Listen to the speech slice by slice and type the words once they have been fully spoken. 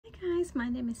guys, my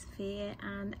name is Faye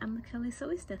and I'm the Curly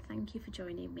Sewista. Thank you for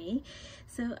joining me.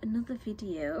 So another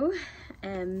video,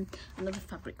 another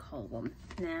fabric haul one.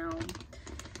 Now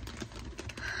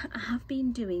I have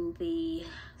been doing the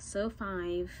Sew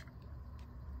 5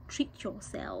 treat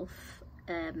yourself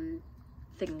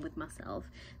thing with myself.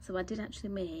 So I did actually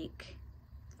make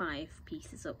 5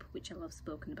 pieces up, which I've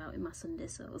spoken about in my Sunday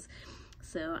sews.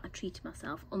 So I treated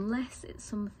myself, unless it's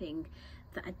something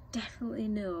that I definitely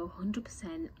know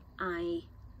 100% I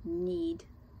need.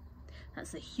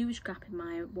 That's a huge gap in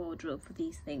my wardrobe for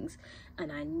these things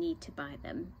and I need to buy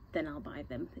them, then I'll buy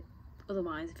them.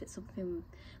 Otherwise, if it's something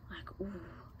like, oh,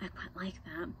 I quite like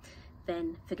that,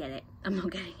 then forget it, I'm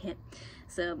not getting it.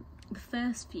 So the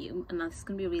first few, and this is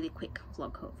going to be a really quick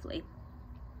vlog hopefully,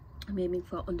 I'm aiming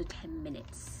for under 10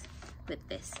 minutes with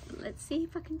this, but let's see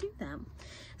if I can do that.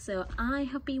 So I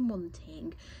have been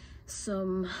wanting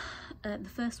some, the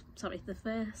first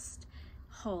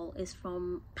haul is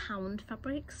from Pound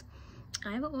Fabrics.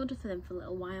 I haven't ordered for them for a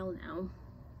little while now.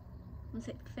 Was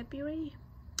it February?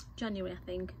 January, I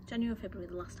think. January or February,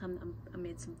 the last time I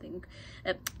made something,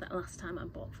 that last time I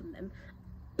bought from them.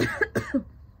 Was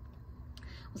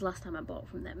the last time I bought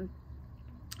from them.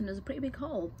 And it was a pretty big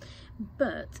haul.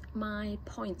 But my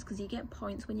points, because you get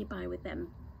points when you buy with them,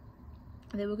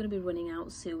 they were going to be running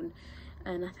out soon.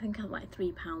 And I think I had like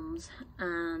 £3,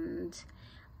 and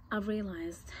I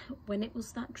realised when it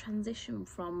was that transition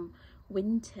from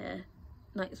winter,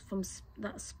 like from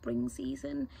that spring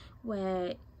season,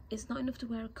 where it's not enough to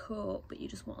wear a coat but you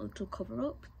just want a little cover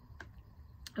up,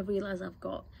 I realised I've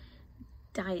got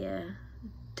dire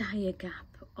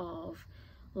gap of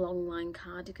long line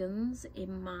cardigans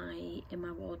in my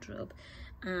wardrobe.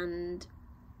 And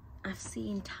I've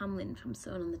seen Tamlin from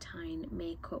Sewn on the Tyne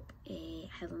make up a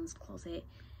Helen's Closet,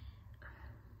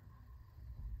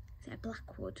 is it a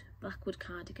Blackwood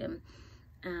cardigan,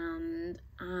 and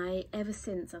ever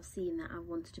since I've seen that, I've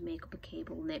wanted to make up a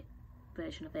cable knit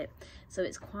version of it. So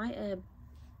it's quite a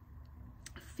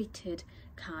fitted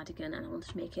cardigan and I wanted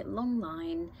to make it long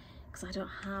line, because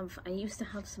I used to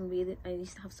have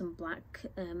some black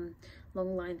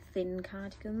long line thin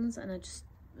cardigans and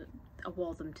I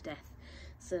wore them to death.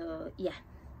 So yeah,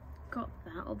 got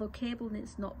that. Although cable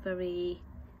knit's not very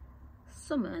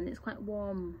summer and it's quite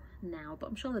warm now, but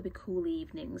I'm sure there'll be cool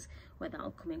evenings where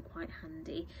that'll come in quite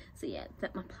handy. So yeah,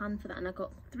 that's my plan for that, and I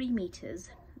got 3 meters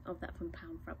of that from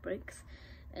Pound Fabrics.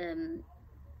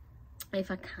 If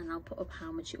I can, I'll put up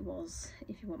how much it was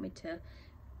if you want me to,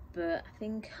 but I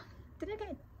think,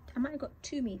 I might have got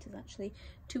 2 meters actually,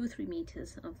 2 or 3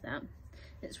 meters of that.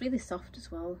 It's really soft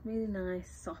as well, really nice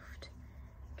soft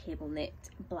cable knit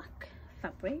black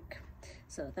fabric.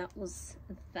 So that was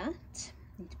that.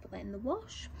 Need to put that in the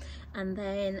wash. And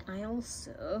then I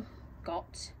also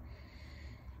got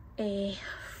a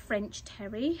French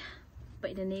terry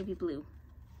but in a navy blue.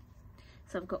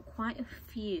 So I've got quite a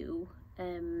few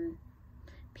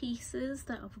pieces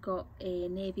that I've got a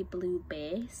navy blue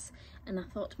base, and I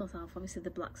thought to myself, obviously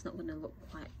the black's not going to look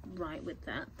quite right with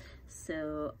that,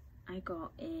 so I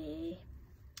got a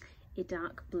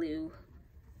dark blue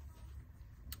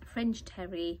French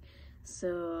terry.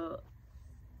 So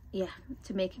yeah,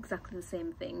 to make exactly the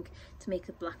same thing, to make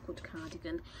a Blackwood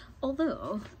cardigan.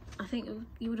 Although I think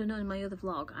you would have known in my other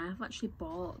vlog, I have actually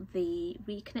bought the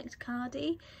Reconnect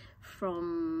cardi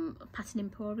from Pattern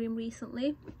Emporium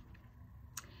recently,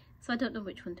 so I don't know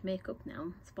which one to make up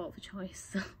now. Sport for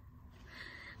choice.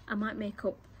 I might make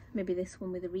up maybe this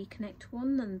one with the Reconnect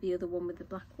one and the other one with the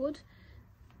Blackwood,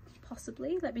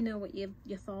 possibly. Let me know what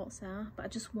your thoughts are. But I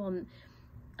just want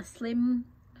a slim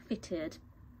fitted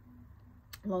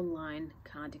long line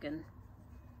cardigan.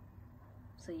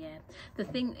 So yeah, the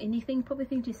thing, and you probably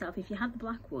think to yourself, if you had the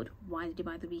Blackwood, why did you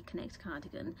buy the Reconnect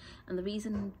cardigan? And the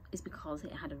reason is because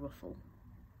it had a ruffle.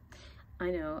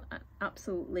 I know,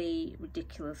 absolutely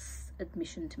ridiculous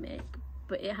admission to make,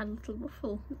 but it had a little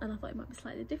ruffle and I thought it might be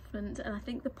slightly different, and I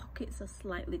think the pockets are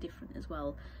slightly different as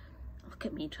well. Look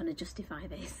at me trying to justify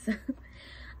this.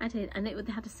 I did, and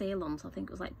they had a sale on, so I think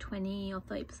it was like 20 or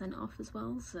 30% off as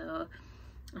well, so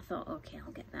I thought, okay,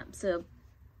 I'll get that. So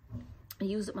I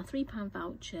used up my £3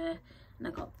 voucher and I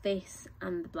got this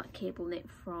and the black cable knit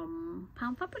from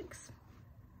Pound Fabrics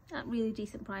at really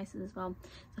decent prices as well.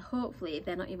 So hopefully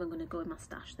they're not even going to go in my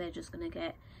stash, they're just going to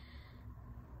get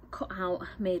cut out,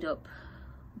 made up,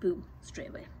 boom, straight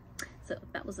away. So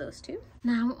that was those two.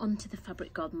 Now on to the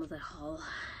Fabric Godmother haul.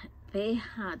 They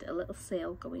had a little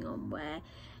sale going on where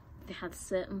they had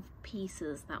certain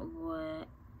pieces that were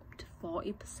up to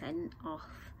 40%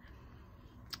 off,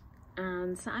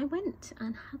 and so I went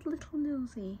and had a little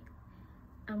nosy,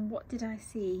 and what did I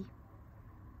see?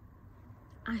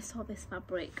 I saw this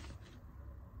fabric,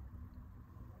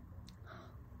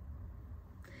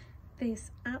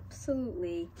 this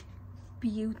absolutely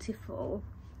beautiful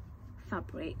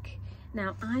fabric.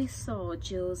 Now I saw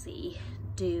Josie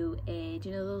do do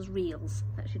you know those reels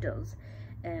that she does,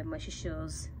 where she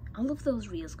shows, I love those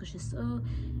reels because she's so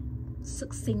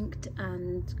succinct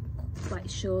and like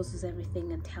shows us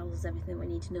everything and tells us everything we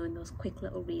need to know in those quick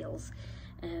little reels.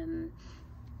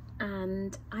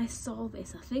 And I saw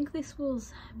this, I think this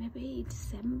was maybe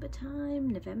December time,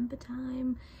 November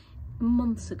time,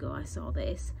 months ago I saw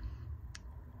this,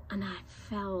 and I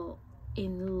fell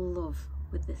in love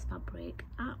with this fabric,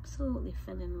 absolutely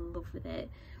fell in love with it.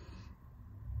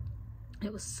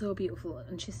 It was so beautiful,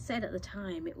 and she said at the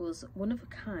time it was one of a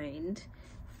kind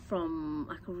from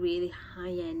like a really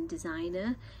high-end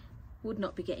designer, would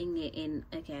not be getting it in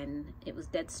again. It was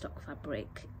dead stock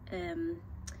fabric,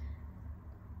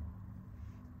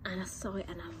 and I saw it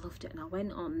and I loved it, and I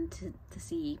went on to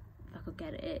see if I could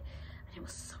get it, and it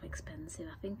was so expensive.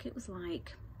 I think it was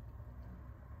like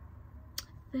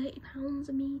 £30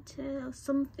 a metre or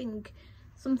something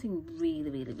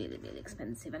really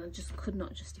expensive, and I just could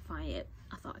not justify it.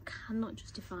 I thought, I cannot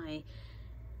justify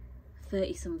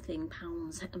 30 something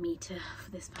pounds a metre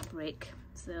for this fabric.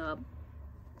 So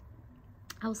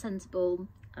I was sensible,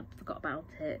 I forgot about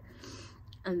it,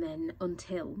 and then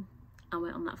until I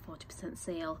went on that 40%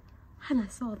 sale and I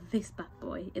saw this bad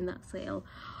boy in that sale,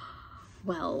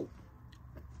 well,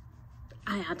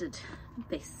 I added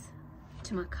this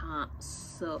to my cart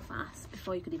so fast.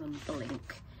 Before you could even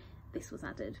blink, this was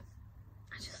added.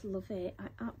 I just love it. I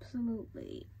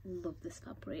absolutely love this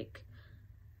fabric.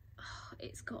 Oh,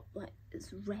 it's got like,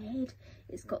 it's red,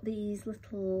 it's got these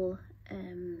little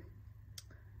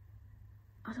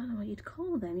I don't know what you'd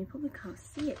call them, you probably can't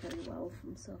see it very well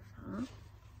from so far.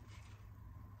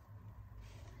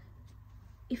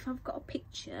 If I've got a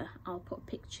picture, I'll put a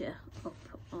picture up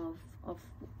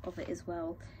of it as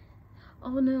well.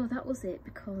 Oh no, that was it,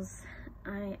 because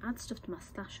I add stuff to my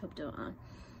stash hub, don't I?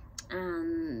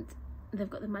 And they've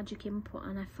got the magic input,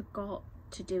 and I forgot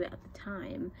to do it at the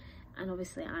time, and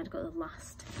obviously I'd got the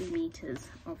last 3 meters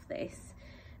of this,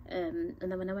 and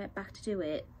then when I went back to do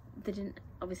it, they didn't,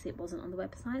 obviously it wasn't on the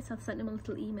website, so I sent them a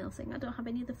little email saying, I don't have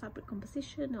any of the fabric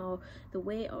composition or the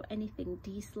weight or anything. Do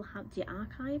you still have, do you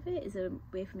archive it? Is there a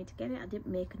way for me to get it? I didn't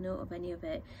make a note of any of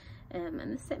it, and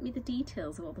they sent me the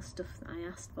details of all the stuff that I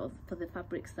asked for the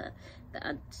fabrics that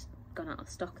had gone out of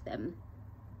stock then.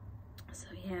 So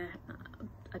yeah,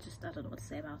 I don't know what to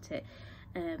say about it.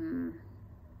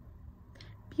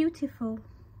 Beautiful.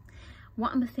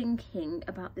 What I'm thinking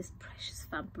about this precious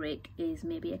fabric is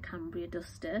maybe a Cambria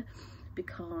duster,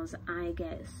 because I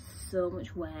get so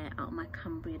much wear out of my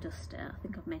Cambria duster. I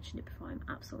think I've mentioned it before, I'm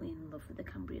absolutely in love with the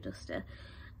Cambria duster,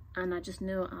 and I just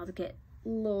know I'll get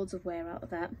loads of wear out of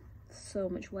that, so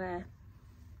much wear.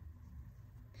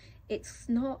 It's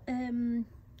not,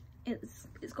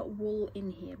 it's got wool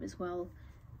in here as well,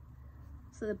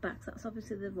 so the back, that's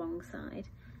obviously the wrong side,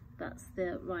 that's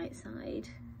the right side.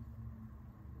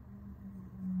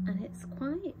 And it's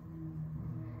quite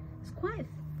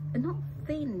not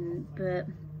thin, but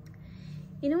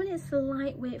you know when it's a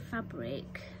lightweight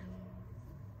fabric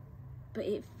but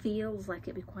it feels like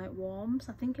it'd be quite warm,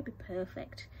 so I think it'd be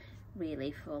perfect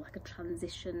really for like a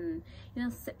transition, you know,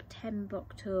 September,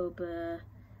 October.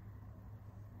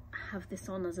 Have this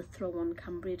on as a throw-on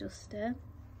Cambria duster,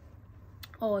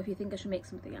 or if you think I should make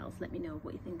something else, let me know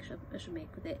what you think I should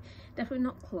make with it. Definitely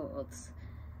not clothes,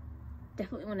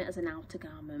 definitely want it as an outer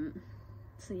garment.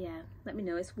 So yeah, let me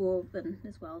know. It's woven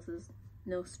as well, so there's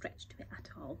no stretch to it at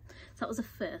all. So that was the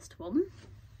first one.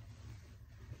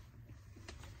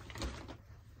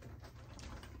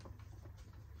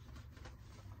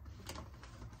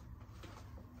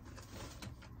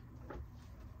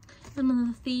 And on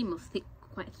the theme of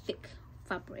quite thick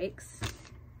fabrics,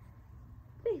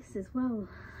 this as well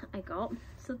I got.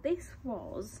 So this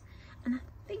was, and I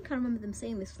think I remember them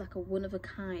saying this was like a one of a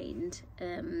kind.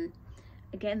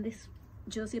 Again, this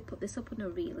Josie put this up on a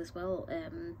reel as well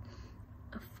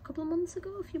a couple of months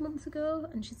ago, a few months ago,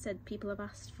 and she said people have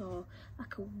asked for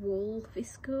like a wool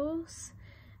viscose,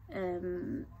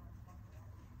 and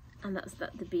that's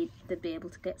that they'd be able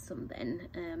to get some then.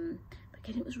 But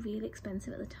again, it was really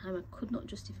expensive at the time, I could not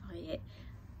justify it.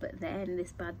 But then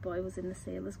this bad boy was in the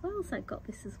sale as well, so I got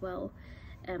this as well.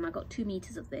 I got 2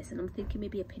 meters of this, and I'm thinking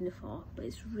maybe a pinafore, but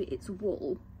it's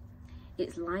wool,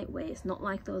 it's lightweight, it's not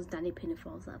like those Danny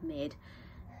pinafores that I've made,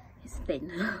 it's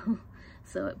thin.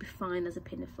 So it'd be fine as a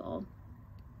pinafore.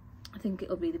 I think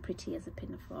it'll be pretty as a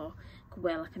pinafore. Could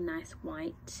wear like a nice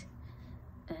white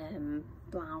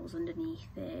blouse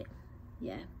underneath it.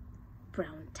 Yeah,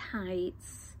 brown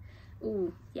tights.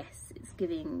 Oh yes, it's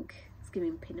giving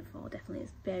pinafore, definitely.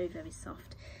 It's very, very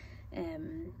soft.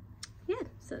 Yeah,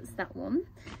 so it's that one.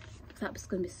 That's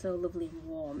going to be so lovely and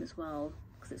warm as well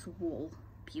because it's wool.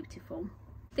 Beautiful.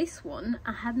 This one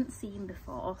I hadn't seen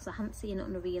before, so I hadn't seen it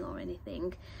on a reel or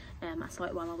anything. I saw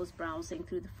it while I was browsing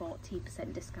through the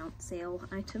 40% discount sale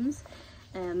items,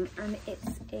 and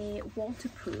it's a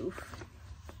waterproof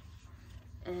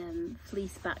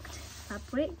fleece backed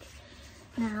fabric.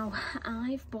 Now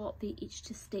I've bought the Itch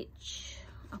to Stitch,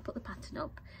 I'll put the pattern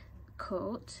up,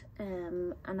 coat,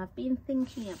 and I've been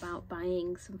thinking about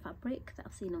buying some fabric that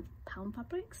I've seen on Pound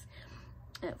Fabrics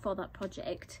for that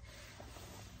project,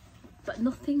 but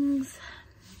nothing's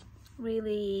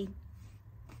really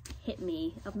hit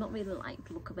me. I've not really liked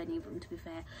the look of any of them, to be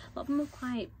fair. A lot of them are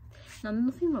quite, now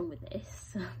nothing wrong with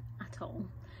this at all,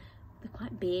 they're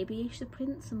quite babyish, the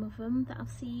prints, some of them that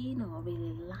I've seen, or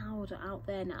really loud or out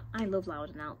there. Now I love loud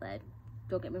and out there,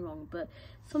 don't get me wrong, but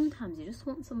sometimes you just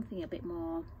want something a bit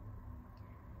more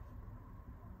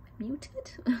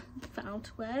muted for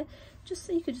outerwear, just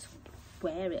so you could just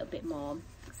wear it a bit more.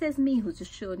 There's me who's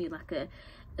just showing you like a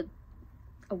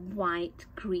white,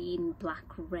 green, black,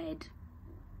 red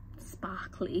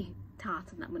sparkly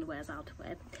tartan that I'm going to wear as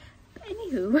outerwear. But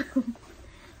anywho,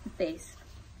 this,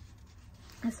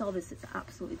 I saw this, it's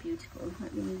absolutely beautiful.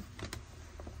 Let me move.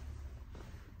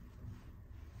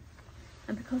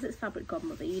 And because it's fabric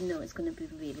Godmother, you know it's going to be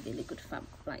really, really good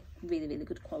fabric, like really, really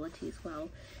good quality as well.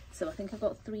 So I think I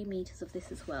got 3 meters of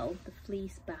this as well. The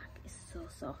fleece back is so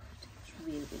soft, it's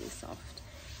really, really soft.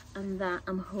 And that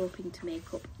I'm hoping to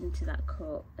make up into that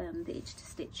coat, the Itch to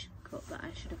Stitch coat that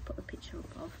I should have put the picture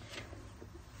up of.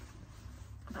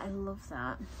 But I love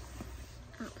that,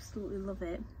 absolutely love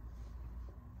it.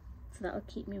 So that'll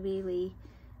keep me really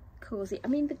cozy. I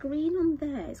mean, the green on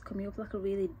there is coming up like a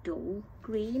really dull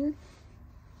green,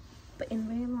 but in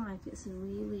real life it's a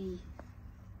really,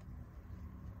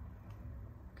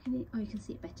 you can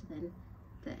see it better then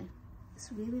there. It's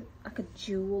really like a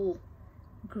jewel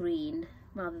green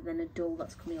rather than a dull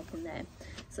that's coming up in there.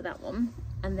 So that one.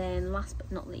 And then last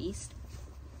but not least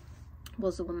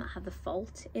was the one that had the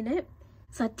fault in it.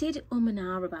 So I did and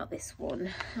ah about this one.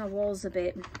 I was a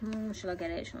bit, should I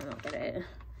get it, should I not get it?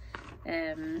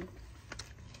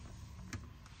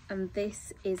 And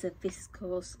this is a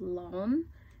viscose lawn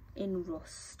in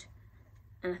rust,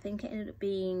 and I think it ended up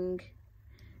being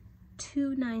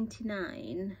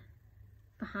 £2.99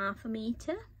 for half a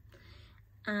metre.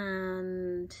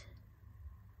 And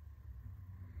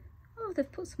oh,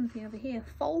 they've put something over here,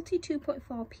 faulty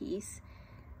 2.4 piece,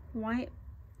 white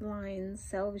lines,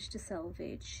 selvage to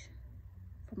selvage,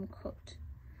 from cut,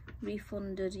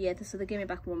 refunded. Yeah, so they gave me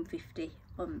back 150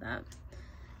 on that.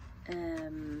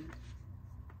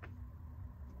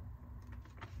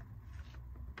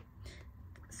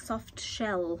 Soft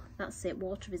shell, that's it,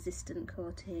 water resistant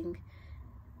coating,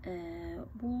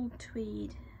 wool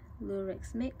tweed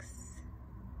lurex mix,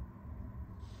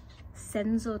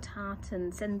 Senzio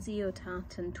tartan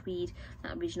tweed,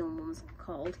 that original one's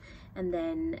called, and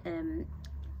then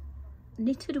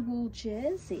knitted wool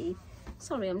jersey.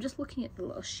 Sorry, I'm just looking at the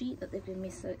little sheet that they've given me.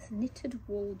 So it's knitted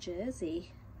wool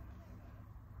jersey.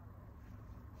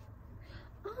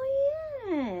 Oh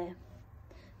yeah,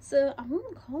 so I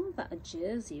wouldn't call that a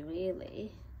jersey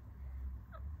really.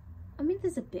 I mean,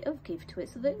 there's a bit of give to it,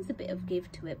 so there is a bit of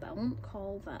give to it, but I wouldn't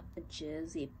call that a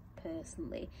jersey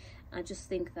personally. I just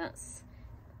think that's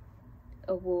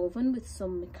a woven with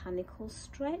some mechanical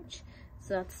stretch.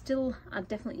 So I'd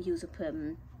definitely use up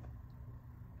a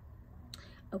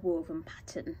woven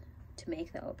pattern to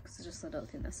make that up, because I don't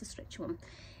think that's a stretch one.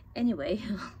 Anyway,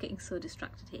 I'm getting so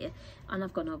distracted here, and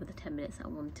I've gone over the 10 minutes I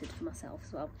wanted for myself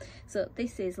as well. So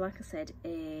this is, like I said,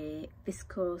 a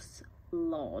viscose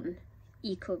lawn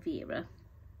Eco Vera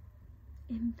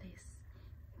in this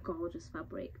gorgeous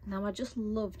fabric. Now I just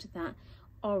loved that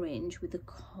orange with the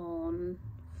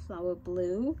cornflower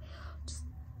blue, just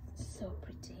so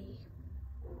pretty,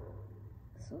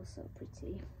 so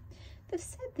pretty. They've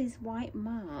said these white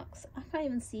marks, I can't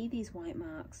even see these white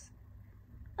marks.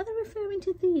 Are they referring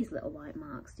to these little white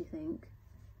marks, do you think?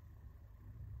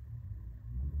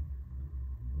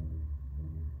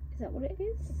 Is that what it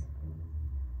is?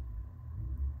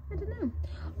 I don't know.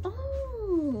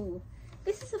 Oh,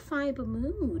 this is a Fibre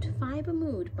Mood by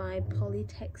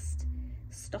Polytext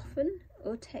Stoffen,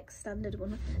 Otex standard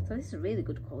one. So this is a really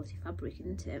good quality fabric,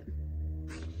 isn't it?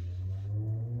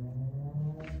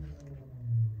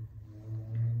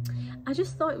 I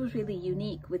just thought it was really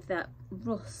unique with that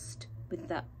rust, with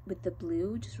the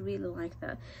blue. Just really like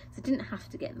that. So I didn't have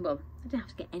to get, well, I didn't have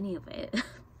to get any of it,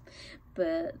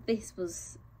 but this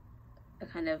was a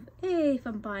kind of, hey, if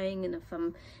I'm buying and if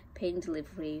I'm paying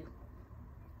delivery,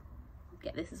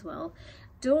 get this as well.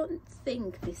 Don't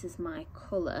think this is my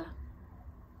colour.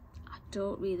 I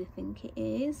don't really think it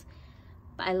is,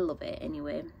 but I love it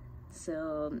anyway.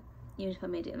 So even if I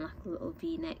made it in like a little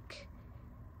v-neck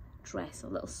dress or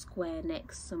little square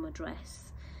neck summer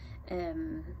dress,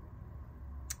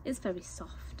 it's very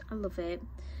soft. I love it.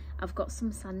 I've got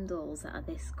some sandals that are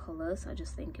this colour, so I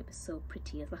just think it was so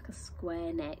pretty as like a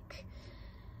square neck,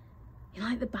 you know,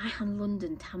 like the By Hand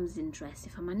London Tamsin dress.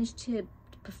 If I managed to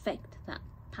perfect that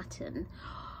pattern,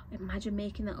 imagine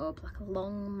making that up like a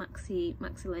long maxi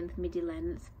length, midi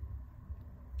length,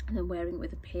 and then wearing it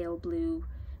with a pale blue,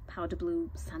 powder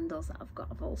blue sandals that I've got.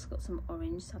 I've also got some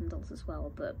orange sandals as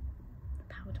well, but the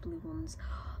powder blue ones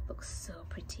look so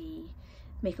pretty.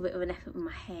 Make a bit of an effort with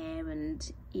my hair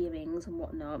and earrings and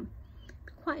whatnot.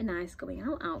 Quite a nice going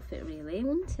out outfit really,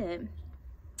 wouldn't it?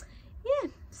 Yeah,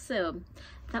 so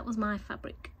that was my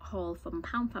fabric haul from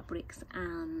Pound Fabrics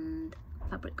and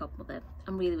Fabric Godmother.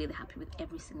 I'm really happy with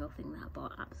every single thing that I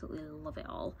bought. Absolutely love it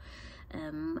all.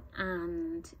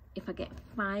 And if I get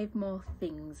 5 more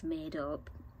things made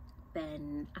up,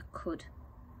 then I could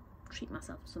treat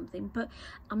myself to something, but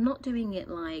I'm not doing it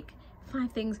like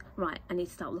 5 things, right, I need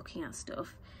to start looking at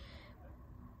stuff.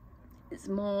 It's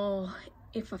more,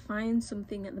 if I find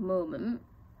something at the moment,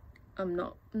 I'm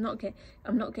not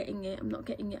getting it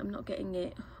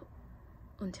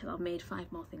until I've made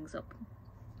 5 more things up.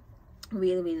 I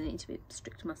really need to be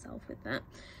strict to myself with that.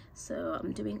 So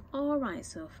I'm doing all right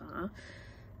so far.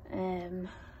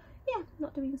 Yeah,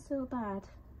 not doing so bad.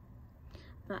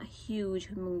 That huge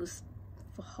humongous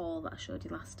haul that I showed you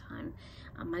last time,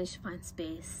 I managed to find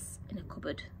space in a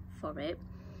cupboard for it,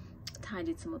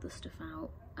 tidied some other stuff out,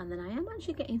 and then I am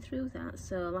actually getting through that.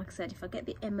 So like I said, if I get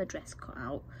the Emma dress cut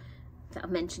out that I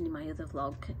mentioned in my other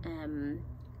vlog,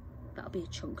 that'll be a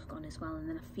chunk gone as well, and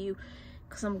then a few,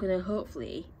 because I'm gonna,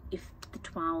 hopefully, if the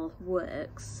toile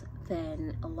works,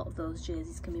 then a lot of those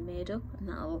jerseys can be made up,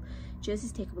 and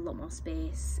jerseys take up a lot more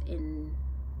space in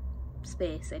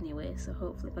space anyway, so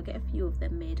hopefully if I get a few of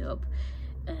them made up,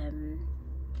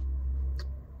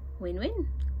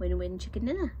 win-win chicken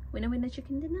dinner, winner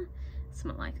chicken dinner,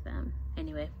 something like that.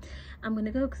 Anyway, I'm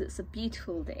gonna go because it's a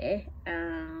beautiful day,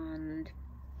 and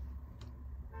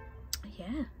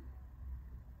yeah,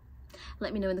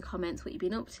 let me know in the comments what you've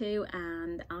been up to,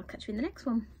 and I'll catch you in the next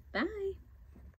one. Bye.